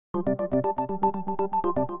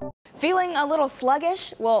Feeling a little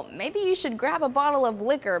sluggish? Well, maybe you should grab a bottle of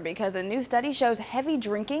liquor because a new study shows heavy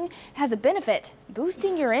drinking has a benefit,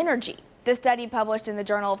 boosting your energy. The study published in the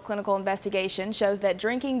Journal of Clinical Investigation shows that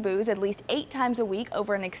drinking booze at least 8 times a week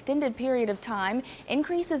over an extended period of time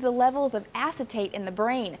increases the levels of acetate in the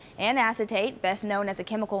brain. And acetate, best known as a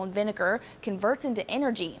chemical in vinegar, converts into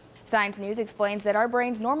energy. Science News explains that our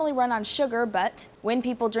brains normally run on sugar, but when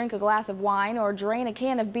people drink a glass of wine or drain a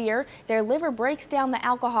can of beer, their liver breaks down the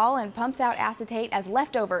alcohol and pumps out acetate as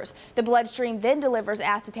leftovers. The bloodstream then delivers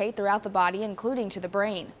acetate throughout the body, including to the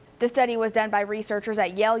brain. The study was done by researchers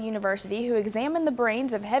at Yale University who examined the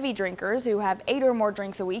brains of heavy drinkers who have 8 or more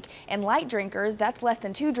drinks a week and light drinkers that's less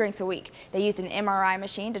than 2 drinks a week. They used an MRI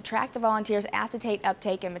machine to track the volunteers' acetate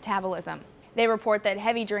uptake and metabolism. They report that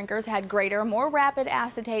heavy drinkers had greater, more rapid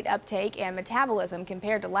acetate uptake and metabolism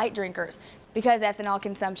compared to light drinkers. Because ethanol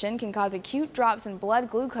consumption can cause acute drops in blood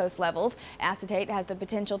glucose levels, acetate has the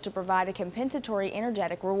potential to provide a compensatory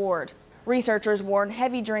energetic reward. Researchers warn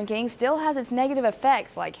heavy drinking still has its negative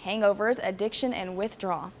effects like hangovers, addiction, and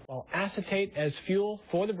withdrawal. While acetate as fuel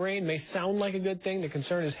for the brain may sound like a good thing, the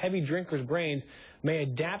concern is heavy drinkers' brains may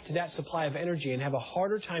adapt to that supply of energy and have a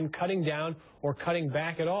harder time cutting down or cutting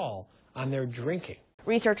back at all on their drinking.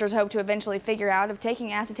 Researchers hope to eventually figure out if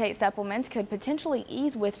taking acetate supplements could potentially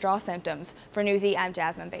ease withdrawal symptoms. For Newsy, I'm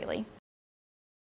Jasmine Bailey.